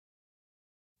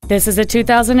This is a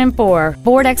 2004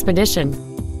 Ford Expedition.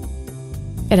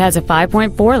 It has a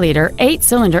 5.4-liter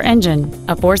 8-cylinder engine,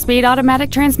 a 4-speed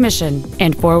automatic transmission,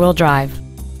 and 4-wheel drive.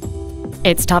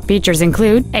 Its top features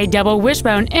include a double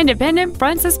wishbone independent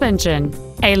front suspension,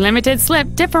 a limited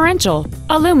slip differential,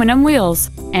 aluminum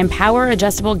wheels, and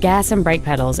power-adjustable gas and brake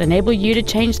pedals enable you to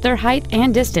change their height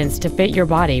and distance to fit your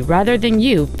body rather than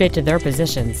you fit to their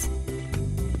positions.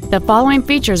 The following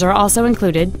features are also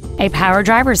included: a power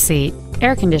driver's seat,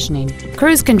 air conditioning,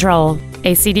 cruise control,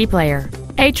 a CD player,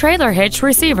 a trailer hitch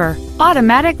receiver,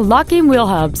 automatic locking wheel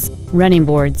hubs, running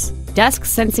boards, dusk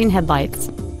sensing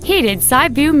headlights, heated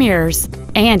side view mirrors,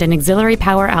 and an auxiliary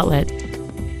power outlet.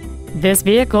 This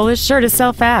vehicle is sure to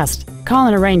sell fast. Call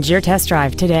and arrange your test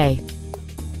drive today.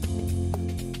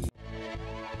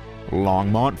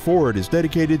 Longmont Ford is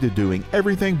dedicated to doing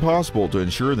everything possible to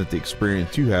ensure that the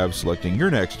experience you have selecting your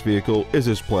next vehicle is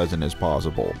as pleasant as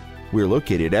possible. We're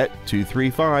located at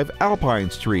 235 Alpine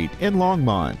Street in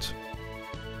Longmont.